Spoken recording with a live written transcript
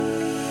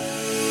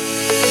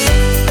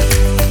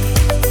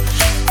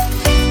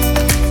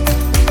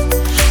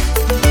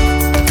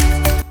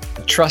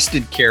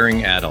trusted,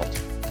 caring adult.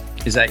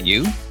 Is that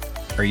you?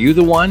 Are you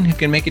the one who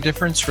can make a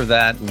difference for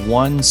that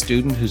one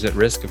student who's at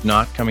risk of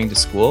not coming to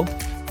school?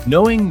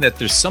 Knowing that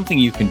there's something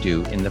you can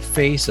do in the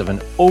face of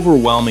an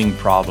overwhelming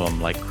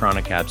problem like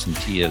chronic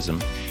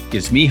absenteeism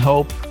gives me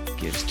hope,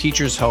 gives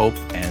teachers hope,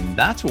 and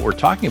that's what we're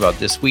talking about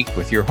this week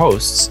with your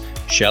hosts,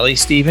 Shelley,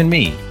 Steve, and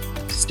me,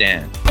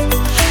 Stan.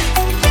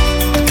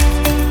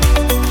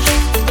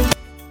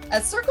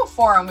 At Circle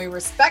Forum, we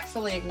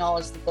respectfully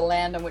acknowledge that the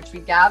land on which we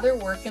gather,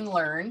 work, and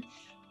learn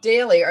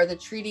daily are the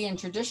treaty and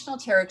traditional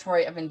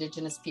territory of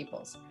Indigenous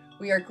peoples.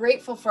 We are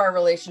grateful for our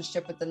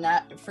relationship with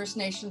the First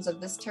Nations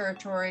of this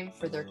territory,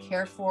 for their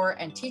care for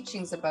and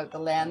teachings about the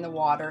land, the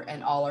water,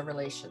 and all our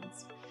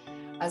relations.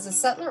 As a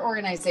settler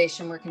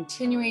organization, we're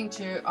continuing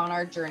on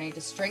our journey to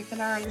strengthen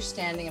our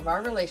understanding of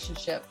our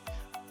relationship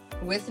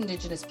with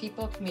Indigenous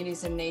people,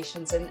 communities, and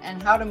nations,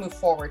 and how to move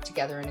forward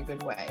together in a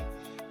good way.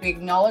 We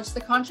acknowledge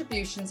the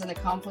contributions and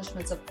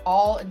accomplishments of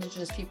all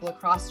Indigenous people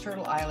across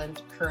Turtle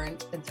Island,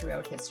 current and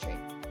throughout history.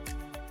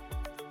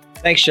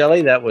 Thanks,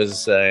 Shelley. That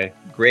was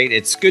great.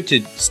 It's good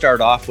to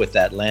start off with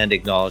that land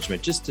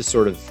acknowledgement, just to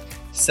sort of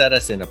set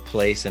us in a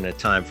place and a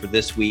time for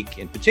this week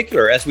in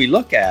particular, as we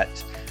look at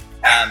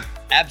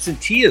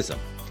absenteeism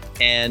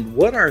and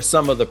what are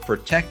some of the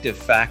protective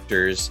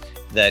factors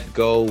that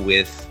go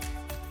with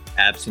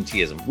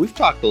absenteeism. We've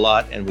talked a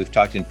lot, and we've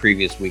talked in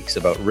previous weeks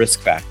about risk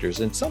factors.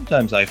 And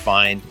sometimes I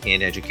find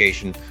in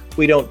education,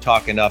 we don't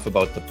talk enough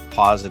about the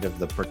positive,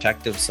 the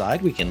protective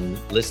side. We can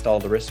list all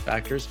the risk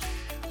factors,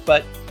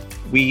 but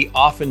we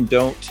often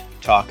don't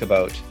talk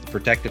about the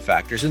protective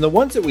factors. And the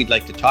ones that we'd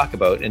like to talk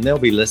about, and they'll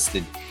be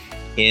listed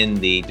in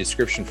the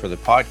description for the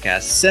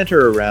podcast,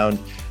 center around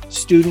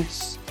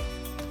students,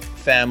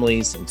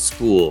 families, and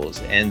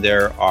schools. And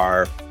there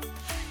are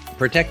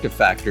protective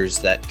factors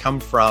that come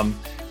from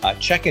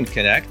Check and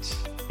Connect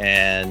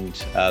and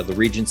the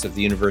Regents of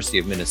the University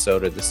of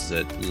Minnesota. This is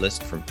a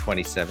list from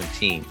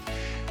 2017.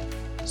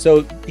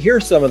 So here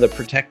are some of the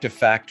protective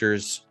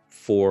factors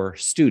for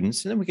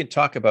students, and then we can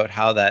talk about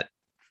how that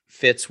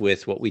fits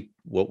with what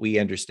we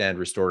understand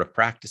restorative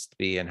practice to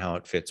be and how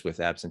it fits with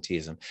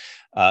absenteeism.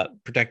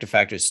 Protective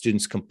factors: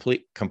 students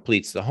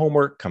completes the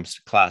homework, comes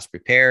to class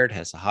prepared,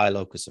 has a high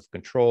locus of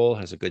control,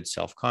 has a good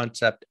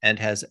self-concept, and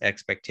has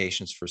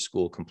expectations for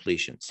school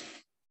completions.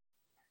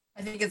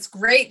 I think it's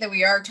great that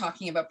we are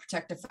talking about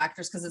protective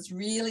factors, because it's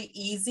really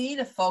easy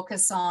to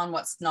focus on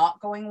what's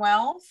not going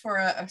well for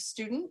a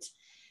student,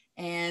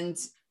 and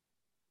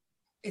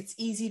it's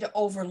easy to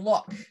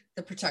overlook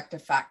the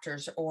protective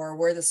factors or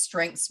where the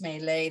strengths may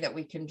lay that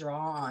we can draw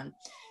on.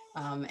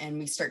 And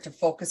we start to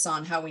focus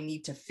on how we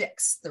need to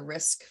fix the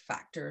risk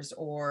factors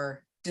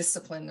or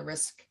discipline the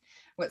risk,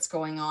 what's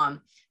going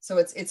on. So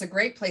it's a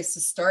great place to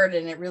start,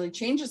 and it really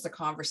changes the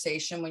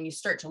conversation when you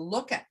start to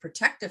look at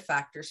protective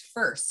factors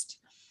first.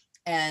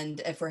 And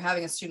if we're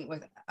having a student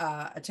with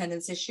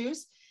attendance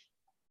issues,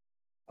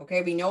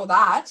 okay, we know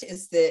that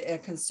is the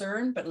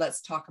concern, but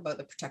let's talk about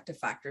the protective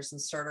factors and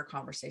start our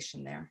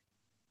conversation there.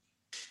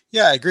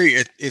 Yeah, I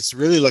agree. It's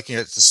really looking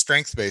at the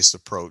strength-based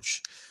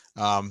approach.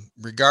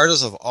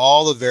 Regardless of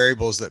all the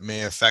variables that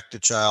may affect a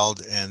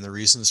child and the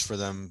reasons for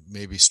them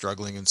maybe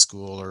struggling in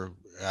school or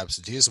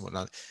absenteeism and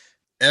whatnot,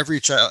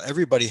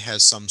 everybody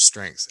has some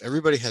strengths.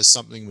 Everybody has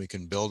something we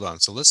can build on.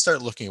 So let's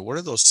start looking at what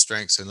are those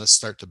strengths, and let's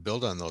start to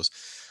build on those.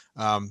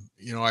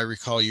 I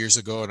recall years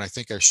ago, and I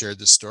think I've shared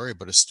this story,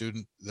 but a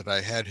student that I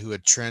had who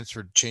had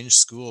changed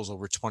schools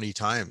over 20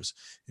 times,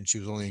 and she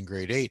was only in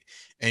grade 8.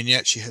 And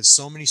yet she had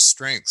so many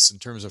strengths in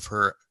terms of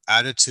her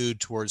attitude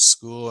towards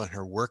school and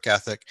her work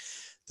ethic,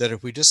 that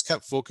if we just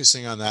kept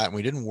focusing on that and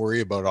we didn't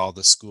worry about all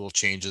the school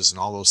changes and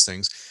all those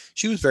things,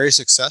 she was very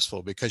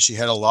successful because she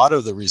had a lot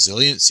of the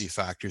resiliency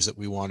factors that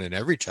we want in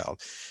every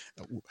child.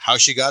 How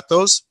she got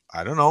those,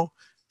 I don't know.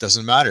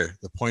 Doesn't matter.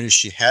 The point is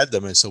she had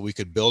them, and so we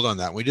could build on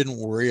that. We didn't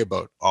worry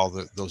about all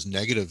those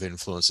negative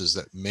influences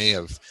that may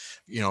have,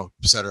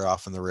 set her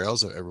off on the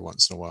rails every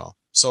once in a while.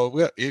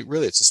 So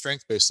it's a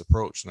strength-based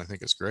approach, and I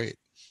think it's great.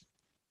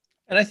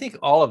 And I think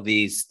all of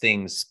these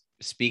things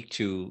speak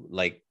to,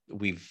 like,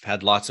 we've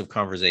had lots of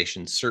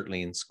conversations,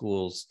 certainly in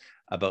schools,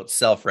 about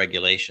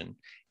self-regulation,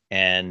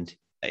 and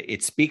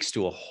it speaks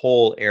to a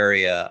whole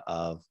area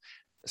of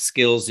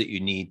skills that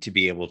you need to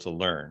be able to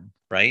learn,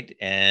 right?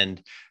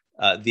 And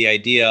the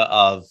idea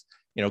of,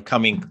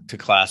 coming to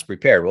class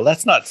prepared. Well,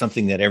 that's not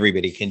something that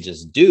everybody can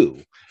just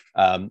do.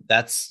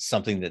 That's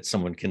something that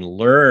someone can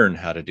learn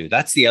how to do.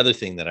 That's the other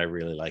thing that I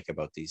really like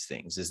about these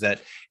things, is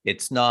that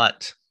it's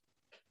not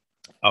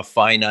a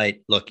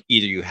finite, look,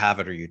 either you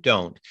have it or you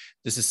don't.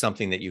 This is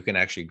something that you can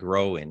actually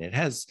grow in. It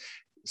has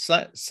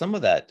some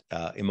of that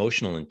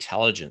emotional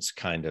intelligence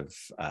kind of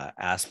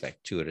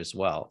aspect to it as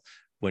well,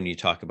 when you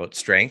talk about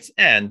strengths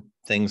and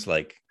things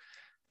like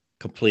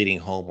completing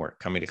homework,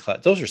 coming to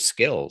class. Those are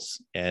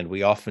skills. And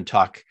we often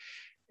talk,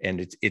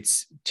 and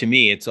it's to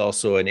me, it's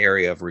also an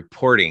area of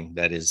reporting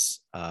that is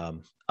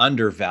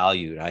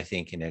undervalued, I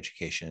think, in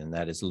education, and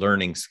that is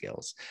learning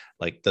skills,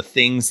 like the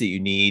things that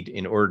you need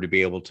in order to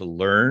be able to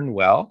learn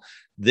well.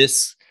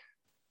 This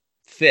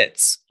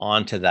fits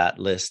onto that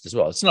list as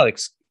well. It's not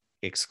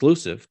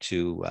exclusive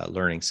to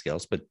learning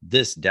skills, but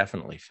this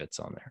definitely fits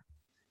on there.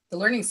 The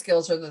learning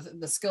skills are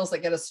the skills that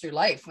get us through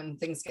life when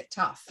things get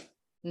tough,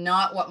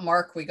 not what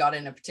mark we got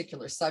in a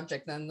particular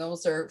subject. And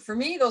those are, for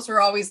me, those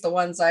are always the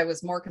ones I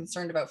was more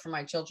concerned about for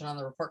my children on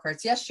the report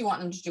cards. Yes, you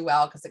want them to do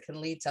well because it can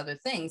lead to other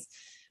things.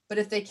 But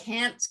if they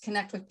can't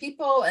connect with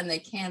people and they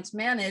can't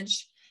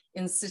manage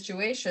in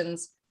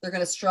situations, they're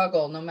going to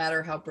struggle no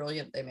matter how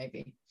brilliant they may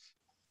be.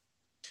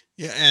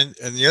 Yeah, and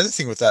the other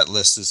thing with that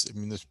list is, I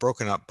mean, it's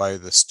broken up by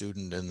the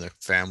student and the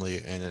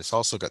family, and it's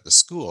also got the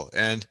school.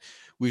 And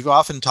we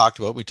talked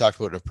about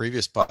in a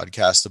previous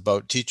podcast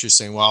about teachers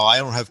saying, well, I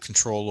don't have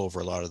control over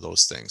a lot of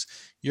those things.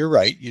 You're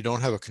right, you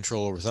don't have a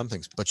control over some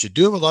things, but you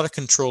do have a lot of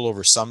control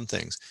over some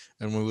things.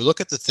 And when we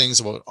look at the things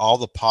about all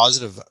the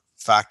positive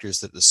factors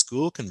that the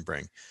school can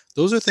bring,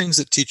 those are things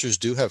that teachers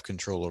do have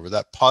control over.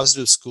 That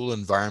positive school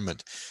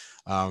environment,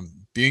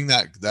 being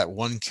that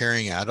one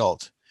caring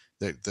adult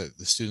that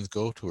the students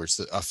go towards,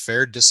 a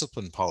fair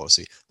discipline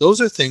policy.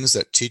 Those are things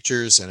that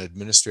teachers and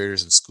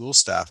administrators and school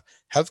staff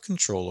have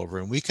control over,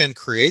 and we can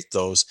create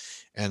those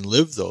and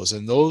live those,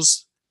 and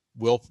those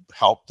will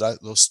help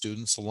those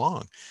students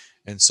along.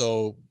 And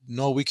so,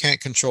 no, we can't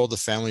control the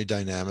family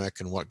dynamic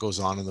and what goes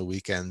on in the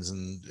weekends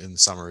and in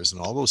summers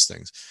and all those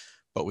things,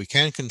 but we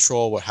can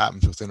control what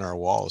happens within our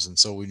walls. And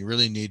so we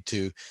really need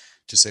to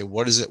say,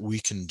 what is it we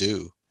can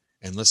do?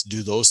 And let's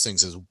do those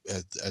things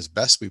as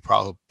best we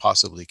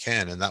possibly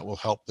can. And that will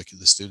help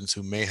the students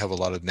who may have a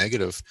lot of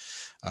negative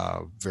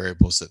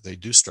variables that they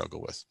do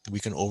struggle with. We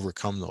can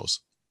overcome those.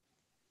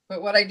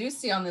 But what I do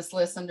see on this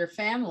list under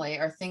family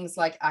are things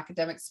like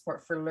academic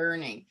support for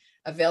learning,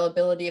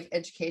 availability of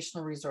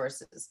educational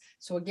resources.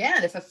 So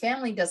again, if a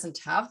family doesn't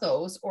have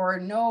those or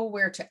know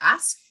where to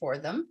ask for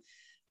them,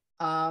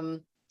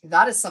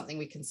 that is something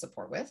we can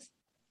support with.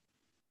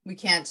 We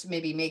can't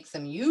maybe make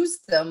them use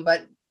them,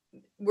 but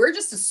we're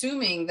just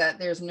assuming that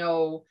there's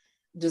no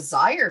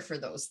desire for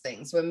those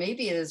things. Well,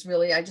 maybe it is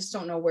really, I just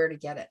don't know where to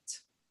get it.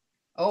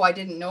 Oh, I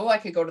didn't know I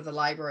could go to the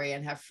library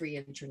and have free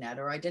internet,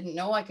 or I didn't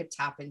know I could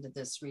tap into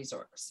this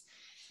resource.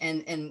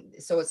 And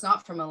so it's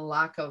not from a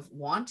lack of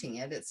wanting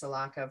it, it's a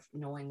lack of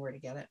knowing where to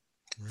get it.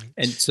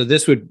 And so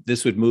this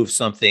would move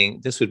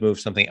something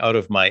out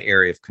of my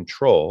area of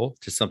control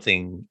to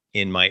something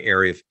in my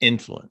area of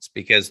influence,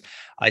 because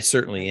I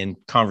certainly, in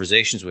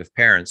conversations with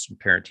parents and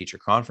parent-teacher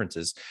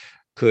conferences,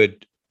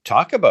 could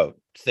talk about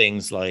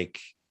things like,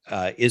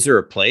 is there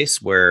a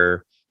place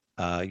where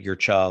your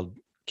child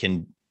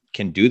can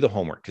do the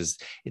homework? Because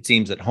it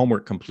seems that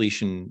homework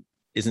completion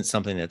isn't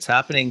something that's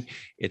happening.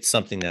 It's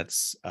something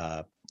that's,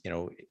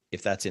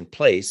 if that's in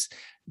place,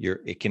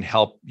 it can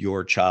help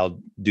your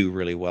child do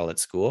really well at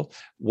school.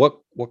 What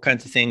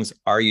kinds of things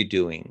are you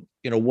doing?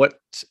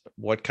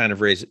 What kind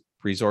of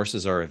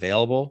resources are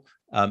available?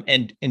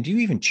 And do you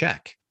even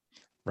check?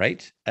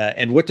 Right.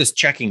 And what does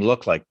checking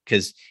look like?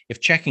 Because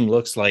if checking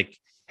looks like,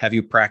 have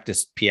you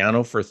practiced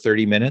piano for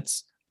 30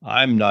 minutes?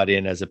 I'm not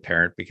in as a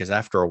parent, because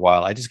after a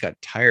while, I just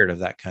got tired of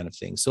that kind of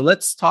thing. So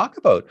let's talk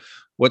about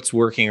what's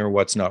working or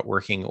what's not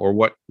working, or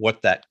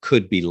what that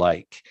could be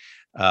like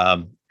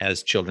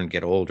as children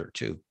get older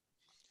too.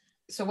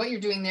 So what you're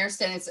doing there,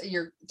 Stan, is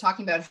you're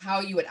talking about how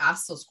you would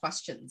ask those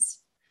questions.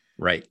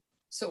 Right.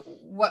 So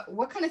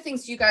what kind of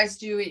things do you guys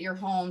do at your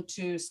home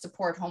to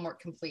support homework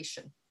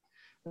completion?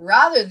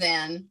 Rather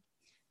than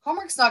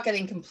homework's not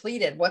getting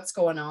completed, what's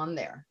going on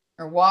there?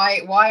 Or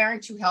why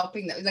aren't you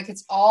helping them? Like,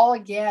 it's all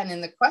again in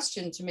the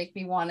question to make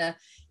me want to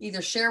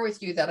either share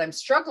with you that I'm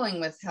struggling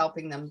with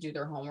helping them do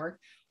their homework,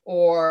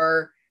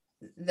 or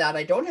that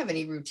I don't have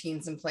any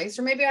routines in place,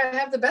 or maybe I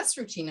have the best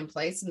routine in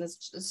place and the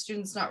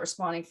student's not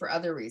responding for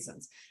other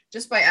reasons.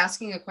 Just by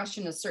asking a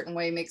question a certain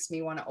way makes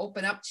me want to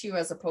open up to you,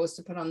 as opposed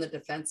to put on the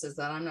defenses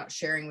that I'm not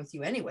sharing with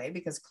you anyway,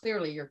 because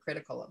clearly you're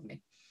critical of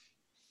me.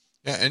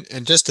 Yeah,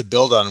 and just to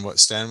build on what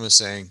Stan was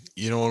saying,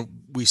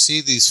 we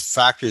see these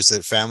factors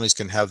that families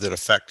can have that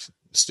affect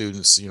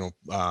students,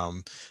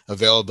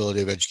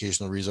 availability of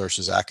educational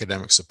resources,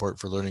 academic support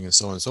for learning, and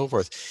so on and so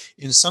forth.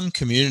 In some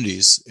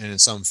communities and in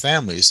some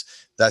families,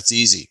 that's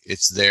easy.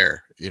 It's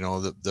there.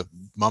 The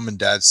mom and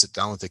dad sit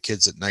down with the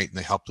kids at night and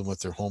they help them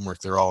with their homework.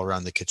 They're all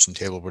around the kitchen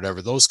table,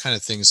 whatever. Those kind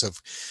of things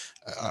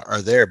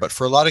are there. But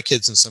for a lot of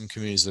kids in some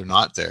communities, they're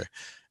not there.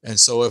 And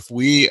so if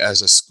we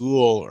as a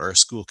school or a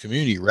school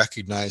community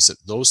recognize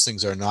that those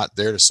things are not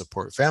there to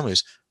support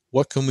families,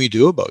 what can we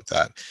do about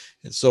that?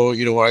 And so,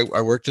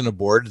 I worked in a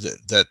board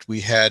that we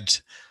had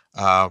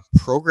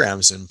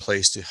programs in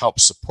place to help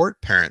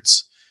support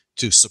parents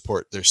to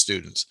support their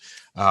students.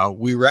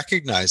 We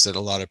recognized that a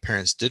lot of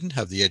parents didn't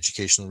have the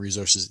educational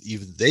resources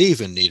they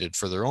even needed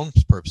for their own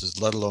purposes,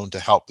 let alone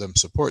to help them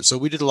support. So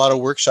we did a lot of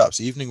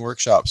workshops, evening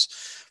workshops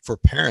for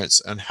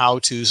parents on how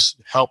to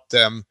help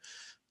them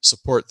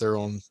support their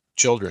own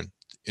children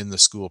in the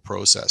school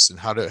process, and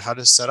how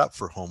to set up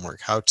for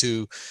homework, how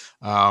to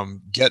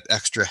get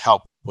extra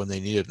help when they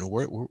need it, and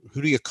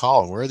who do you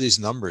call, and where are these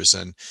numbers?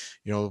 And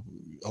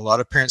a lot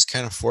of parents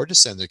can't afford to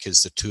send their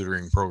kids to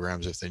tutoring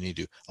programs if they need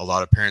to. A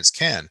lot of parents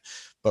can,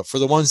 But for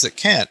the ones that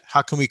can't,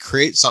 how can we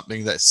create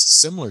something that's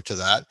similar to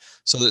that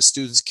so that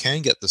students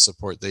can get the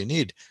support they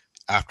need?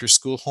 After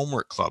school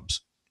homework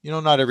clubs.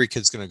 Not every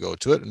kid's going to go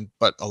to it,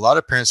 but a lot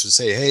of parents would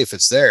say, hey, if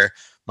it's there,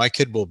 my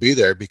kid will be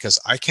there because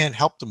I can't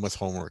help them with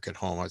homework at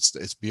home.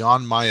 It's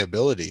beyond my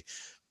ability.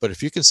 But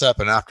if you can set up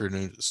an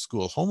afternoon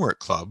school homework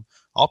club,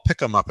 I'll pick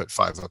them up at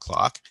 5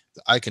 o'clock.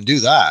 I can do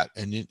that.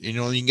 And you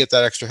can get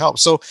that extra help.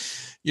 So,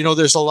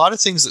 there's a lot of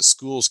things that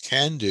schools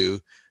can do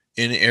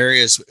in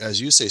areas,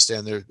 as you say,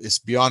 Stan, it's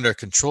beyond our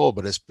control,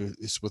 but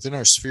it's within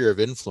our sphere of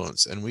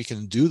influence. And we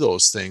can do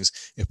those things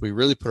if we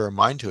really put our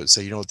mind to it,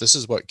 say, this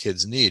is what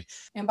kids need.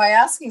 And by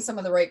asking some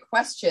of the right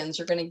questions,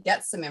 you're going to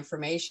get some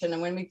information.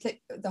 And when we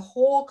take the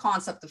whole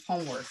concept of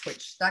homework,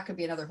 which that could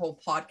be another whole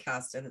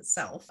podcast in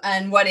itself,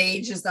 and what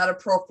age is that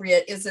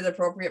appropriate? Is it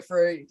appropriate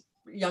for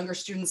younger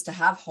students to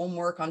have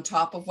homework on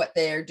top of what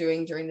they're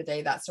doing during the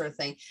day, that sort of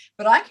thing?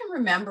 But I can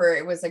remember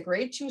it was a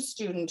grade 2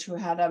 student who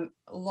had a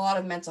lot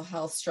of mental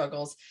health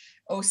struggles,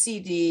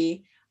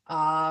 OCD,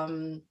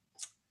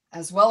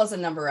 as well as a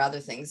number of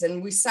other things.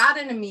 And we sat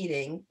in a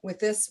meeting with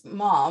this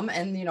mom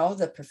and,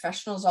 the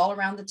professionals all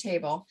around the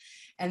table.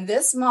 And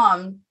this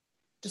mom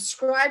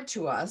described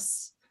to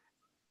us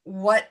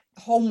what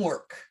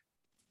homework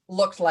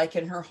looked like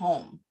in her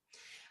home.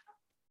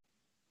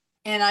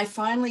 And I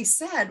finally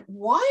said,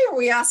 why are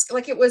we asking?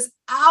 Like, it was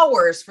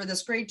hours for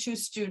this grade 2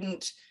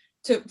 student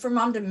for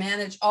mom to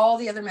manage all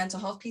the other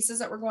mental health pieces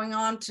that were going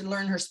on, to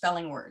learn her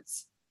spelling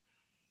words.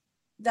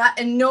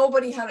 And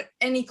nobody had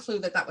any clue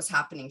that was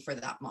happening for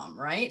that mom,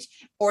 right?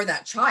 Or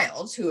that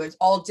child who is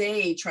all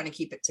day trying to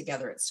keep it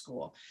together at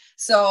school.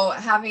 So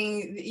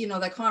having,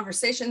 that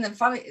conversation, then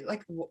finally,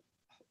 like,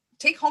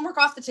 take homework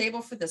off the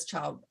table for this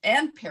child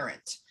and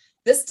parent.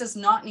 This does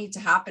not need to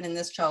happen in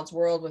this child's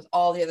world with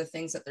all the other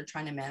things that they're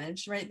trying to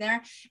manage right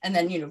there. And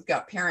then, you've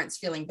got parents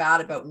feeling bad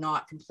about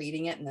not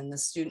completing it. And then the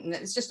student,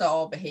 it's just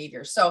all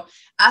behavior. So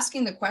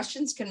asking the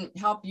questions can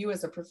help you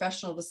as a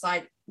professional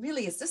decide,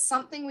 really, is this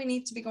something we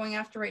need to be going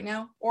after right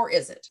now? Or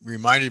is it?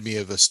 Reminded me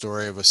of a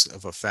story of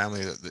a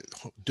family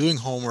that doing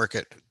homework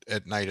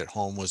at night at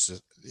home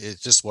it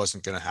just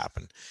wasn't going to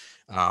happen.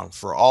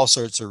 For all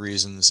sorts of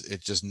reasons.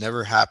 It just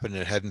never happened.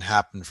 It hadn't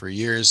happened for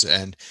years,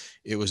 and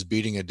it was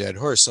beating a dead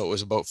horse. So it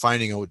was about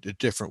finding a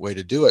different way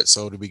to do it.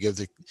 So do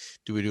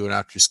we do an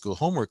after school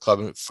homework club?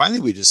 And finally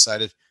we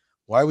decided,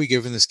 why are we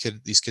giving these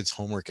kids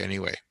homework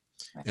anyway?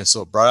 Right. And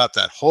so it brought up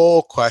that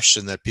whole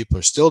question that people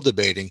are still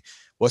debating.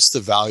 What's the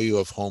value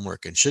of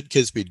homework? And should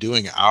kids be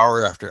doing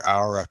hour after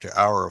hour after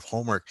hour of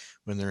homework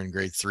when they're in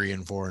grade 3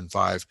 and 4 and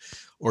 5?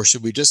 Or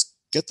should we just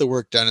get the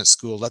work done at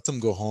school, let them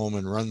go home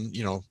and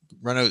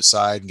run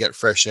outside and get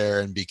fresh air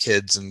and be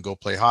kids and go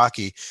play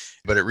hockey?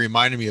 But it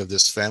reminded me of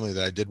this family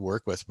that I did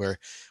work with, where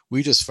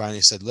we just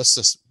finally said,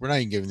 we're not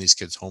even giving these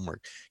kids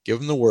homework. Give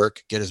them the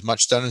work, get as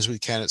much done as we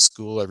can at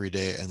school every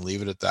day, and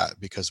leave it at that,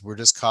 because we're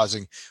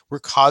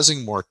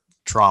causing more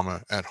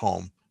trauma at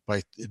home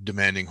by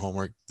demanding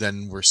homework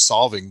than we're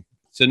solving.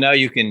 So now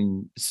you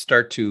can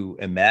start to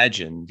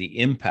imagine the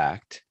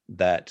impact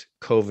that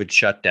COVID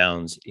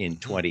shutdowns in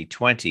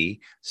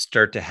 2020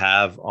 start to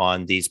have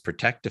on these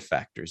protective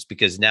factors,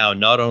 because now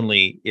not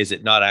only is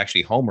it not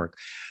actually homework,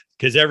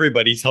 because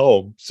everybody's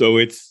home, so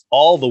it's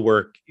all the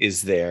work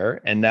is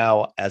there. And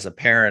now as a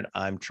parent,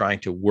 I'm trying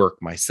to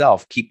work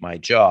myself, keep my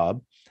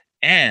job,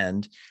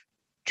 and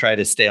try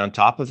to stay on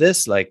top of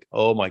this. Like,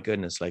 oh my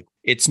goodness, like,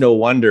 it's no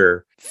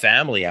wonder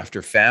family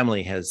after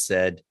family has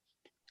said,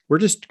 we're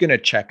just going to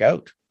check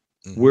out.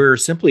 Mm-hmm. We're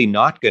simply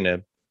not going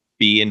to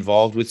be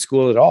involved with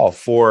school at all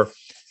for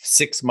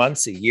 6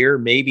 months, a year,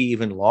 maybe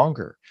even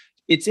longer.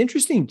 It's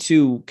interesting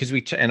too, because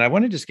and I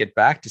want to just get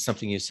back to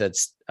something you said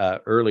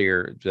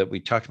earlier, that we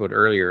talked about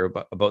earlier,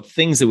 about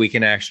things that we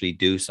can actually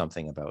do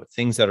something about,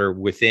 things that are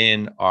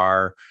within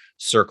our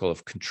circle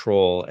of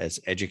control as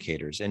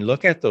educators, and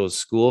look at those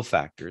school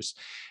factors.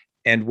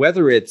 And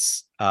whether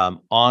it's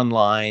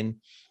online,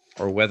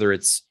 or whether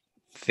it's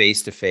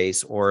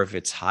face-to-face, or if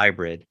it's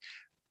hybrid,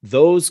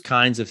 those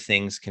kinds of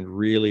things can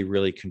really,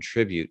 really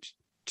contribute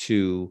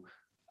to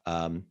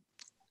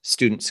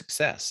student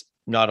success,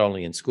 not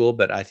only in school,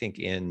 but I think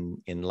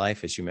in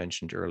life, as you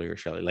mentioned earlier,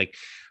 Shelley. Like,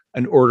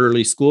 an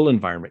orderly school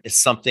environment is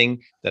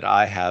something that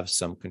I have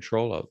some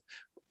control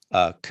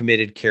of.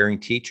 Committed, caring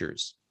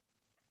teachers,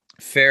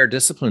 fair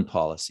discipline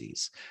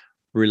policies,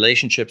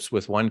 relationships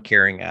with one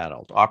caring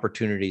adult,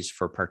 opportunities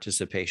for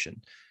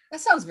participation. That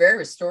sounds very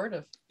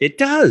restorative. It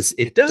does.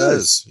 It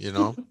does.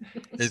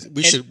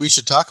 We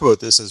should talk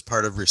about this as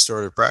part of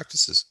restorative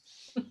practices.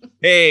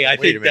 Hey, I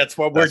think that's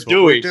what we're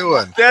doing.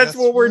 That's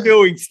what we're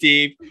doing,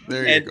 Steve.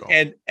 There you go.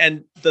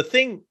 And the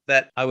thing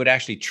that I would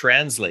actually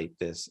translate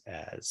this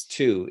as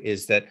too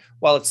is that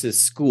while it's a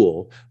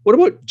school, what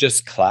about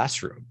just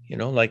classroom?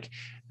 Like,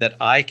 that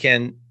I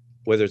can,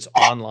 whether it's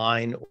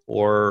online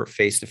or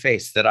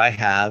face-to-face, that I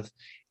have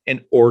an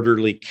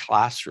orderly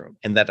classroom,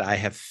 and that I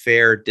have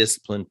fair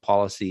discipline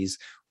policies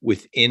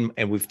within,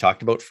 and we've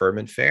talked about firm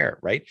and fair,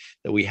 right?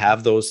 That we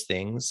have those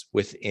things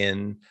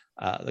within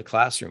the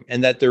classroom,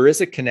 and that there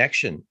is a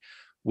connection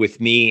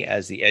with me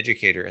as the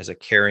educator, as a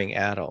caring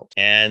adult,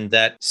 and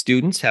that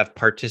students have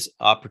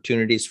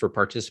opportunities for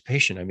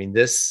participation. I mean,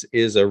 this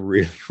is a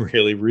really,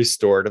 really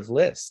restorative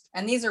list.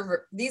 And these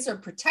are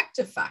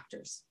protective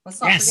factors.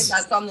 Let's not forget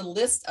that's on the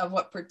list of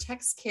what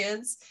protects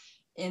kids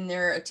in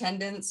their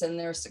attendance and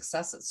their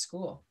success at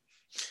school.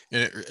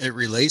 And it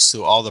relates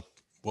to all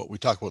what we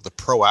talk about, the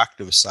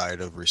proactive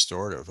side of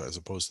restorative as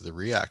opposed to the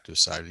reactive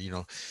side.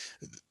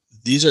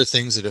 These are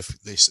things that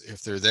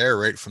if they're there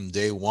right from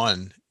day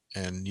one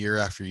and year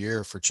after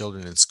year for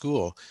children in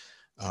school,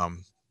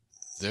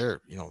 the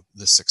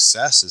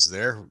success is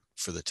there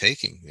for the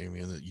taking. I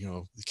mean,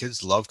 the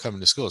kids love coming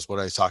to school. It's what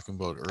I was talking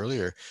about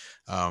earlier.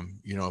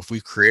 If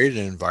we've created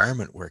an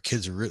environment where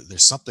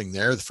there's something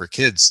there for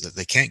kids that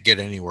they can't get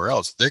anywhere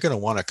else, they're going to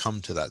want to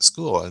come to that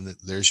school. And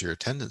there's your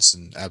attendance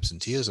and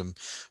absenteeism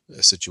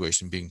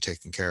situation being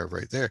taken care of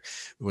right there.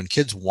 When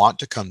kids want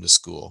to come to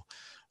school,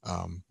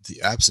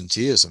 the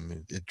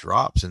absenteeism, it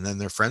drops, and then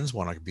their friends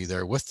want to be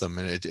there with them.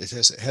 And it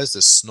has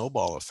this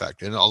snowball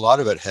effect. And a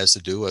lot of it has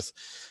to do with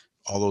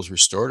all those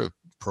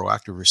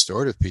proactive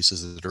restorative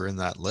pieces that are in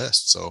that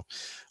list. So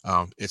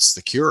it's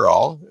the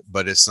cure-all,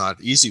 but it's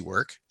not easy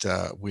work.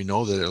 We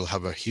know that it'll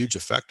have a huge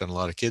effect on a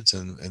lot of kids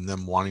and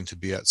them wanting to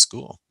be at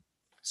school.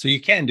 So you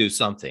can do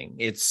something.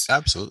 It's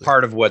absolutely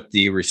part of what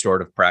the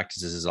restorative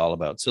practices is all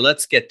about. So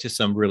let's get to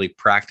some really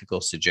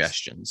practical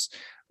suggestions.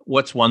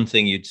 What's one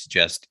thing you'd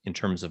suggest in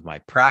terms of my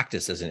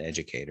practice as an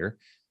educator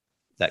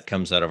that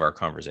comes out of our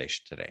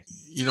conversation today?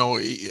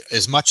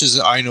 As much as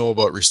I know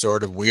about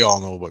restorative, we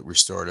all know about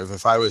restorative.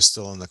 If I was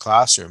still in the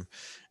classroom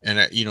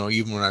and,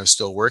 even when I was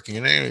still working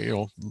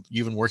and,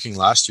 even working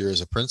last year as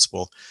a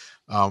principal,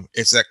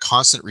 it's that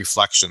constant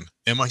reflection.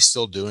 Am I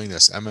still doing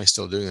this? Am I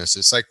still doing this?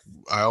 It's like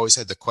I always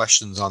had the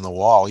questions on the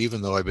wall.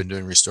 Even though I've been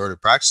doing restorative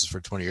practices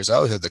for 20 years, I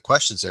always had the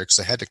questions there because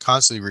I had to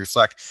constantly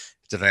reflect.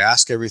 Did I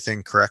ask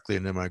everything correctly,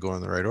 and am I going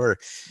in the right order?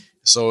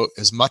 So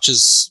as much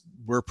as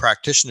we're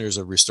practitioners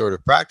of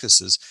restorative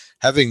practices,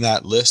 having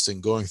that list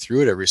and going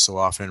through it every so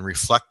often and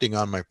reflecting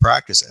on my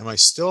practice,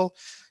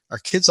 are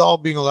kids all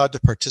being allowed to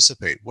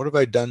participate? What have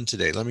I done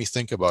today? Let me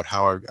think about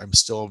how I'm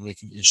still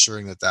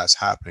ensuring that that's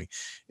happening.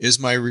 Is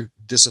my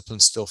discipline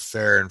still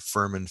fair and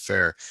firm and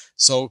fair?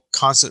 So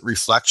constant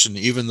reflection,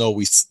 even though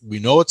we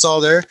know it's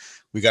all there,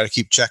 we got to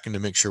keep checking to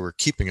make sure we're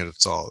keeping it.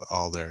 It's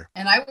all there.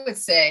 And I would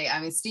say,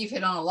 Steve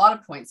hit on a lot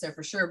of points there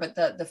for sure, but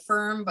the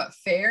firm but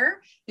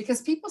fair,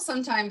 because people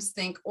sometimes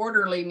think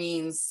orderly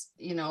means,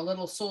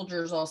 little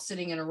soldiers all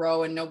sitting in a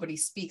row and nobody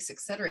speaks,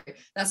 etc.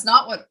 That's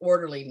not what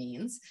orderly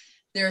means.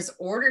 There's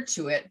order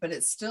to it, but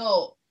it's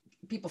still,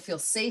 people feel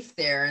safe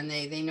there and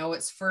they know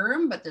it's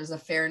firm, but there's a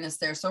fairness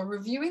there. So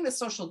reviewing the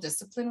social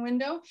discipline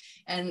window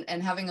and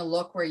having a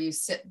look where you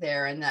sit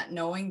there, and that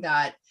knowing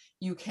that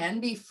you can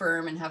be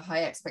firm and have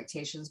high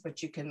expectations,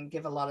 but you can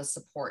give a lot of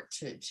support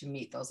to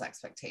meet those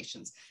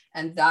expectations.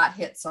 And that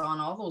hits on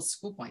all those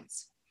school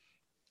points.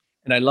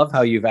 And I love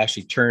how you've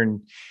actually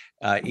turned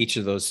each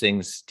of those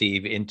things,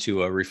 Steve,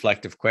 into a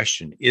reflective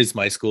question. Is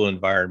my school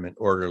environment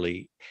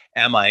orderly?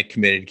 Am I a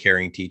committed,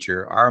 caring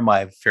teacher? Are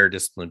my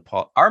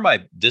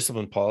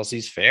discipline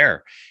policies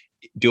fair?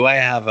 Do I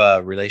have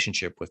a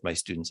relationship with my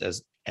students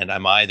and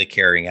am I the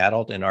caring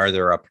adult? And are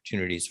there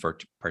opportunities for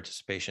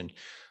participation?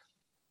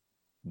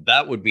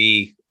 That would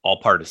be all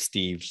part of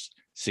Steve's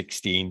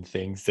 16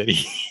 things that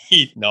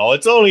no,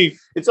 it's only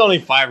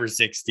 5 or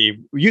 6, Steve.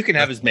 You can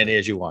have as many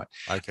as you want.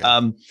 Okay.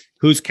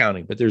 Who's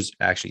counting? But there's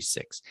actually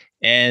 6.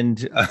 And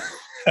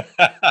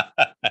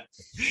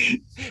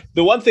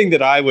the one thing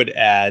that I would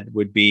add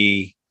would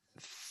be,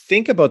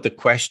 think about the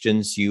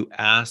questions you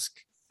ask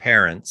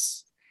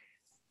parents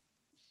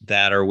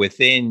that are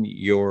within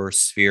your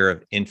sphere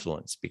of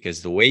influence,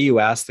 because the way you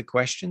ask the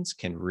questions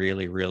can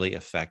really, really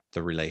affect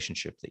the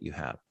relationship that you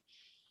have.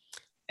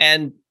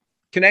 And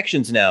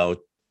connections now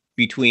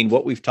between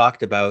what we've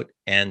talked about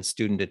and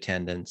student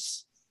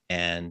attendance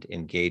and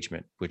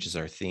engagement, which is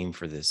our theme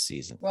for this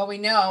season. Well, we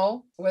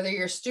know whether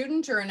you're a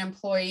student or an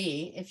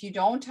employee, if you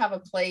don't have a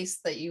place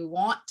that you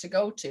want to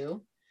go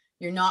to,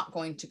 you're not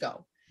going to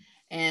go.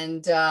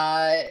 And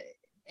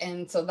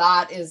so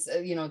that is,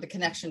 the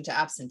connection to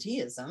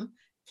absenteeism.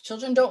 If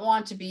children don't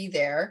want to be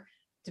there,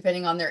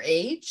 depending on their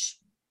age,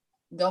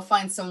 they'll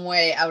find some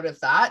way out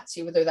of that,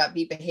 whether that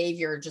be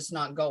behavior or just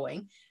not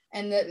going.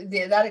 And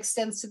that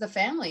extends to the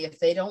family. If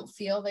they don't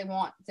feel they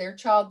want their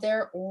child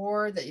there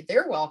or that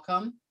they're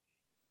welcome,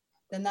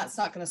 then that's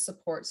not going to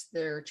support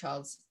their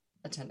child's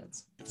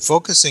attendance.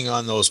 Focusing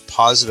on those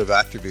positive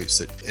attributes,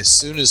 that as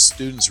soon as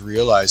students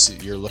realize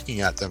that you're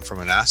looking at them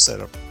from an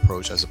asset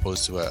approach as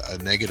opposed to a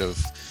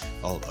negative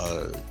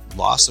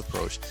loss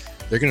approach,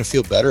 they're going to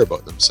feel better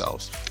about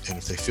themselves. And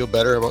if they feel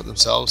better about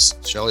themselves,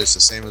 Shelley, it's the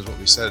same as what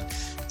we said.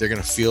 They're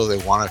going to feel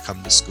they want to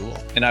come to school.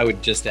 And I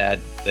would just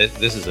add that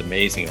this is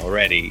amazing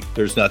already.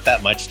 There's not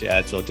that much to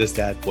add, so I'll just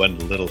add one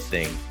little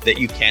thing, that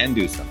you can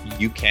do something.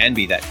 You can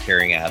be that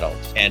caring adult.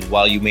 And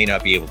while you may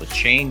not be able to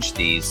change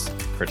these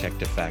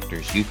protective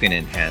factors, you can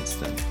enhance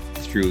them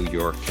through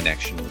your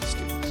connection with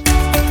students.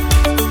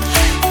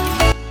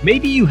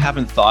 Maybe you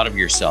haven't thought of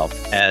yourself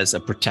as a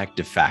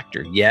protective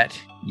factor,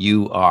 yet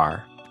you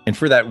are. And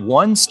for that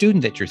one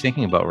student that you're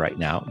thinking about right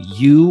now,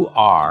 you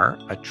are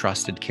a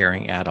trusted,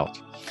 caring adult.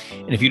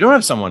 And if you don't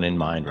have someone in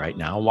mind right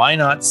now, why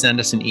not send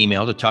us an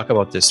email to talk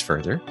about this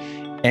further?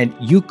 And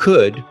you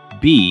could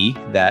be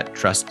that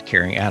trusted,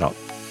 caring adult.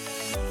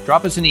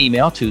 Drop us an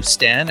email to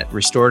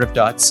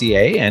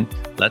stan@restorative.ca and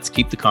let's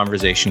keep the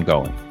conversation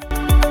going.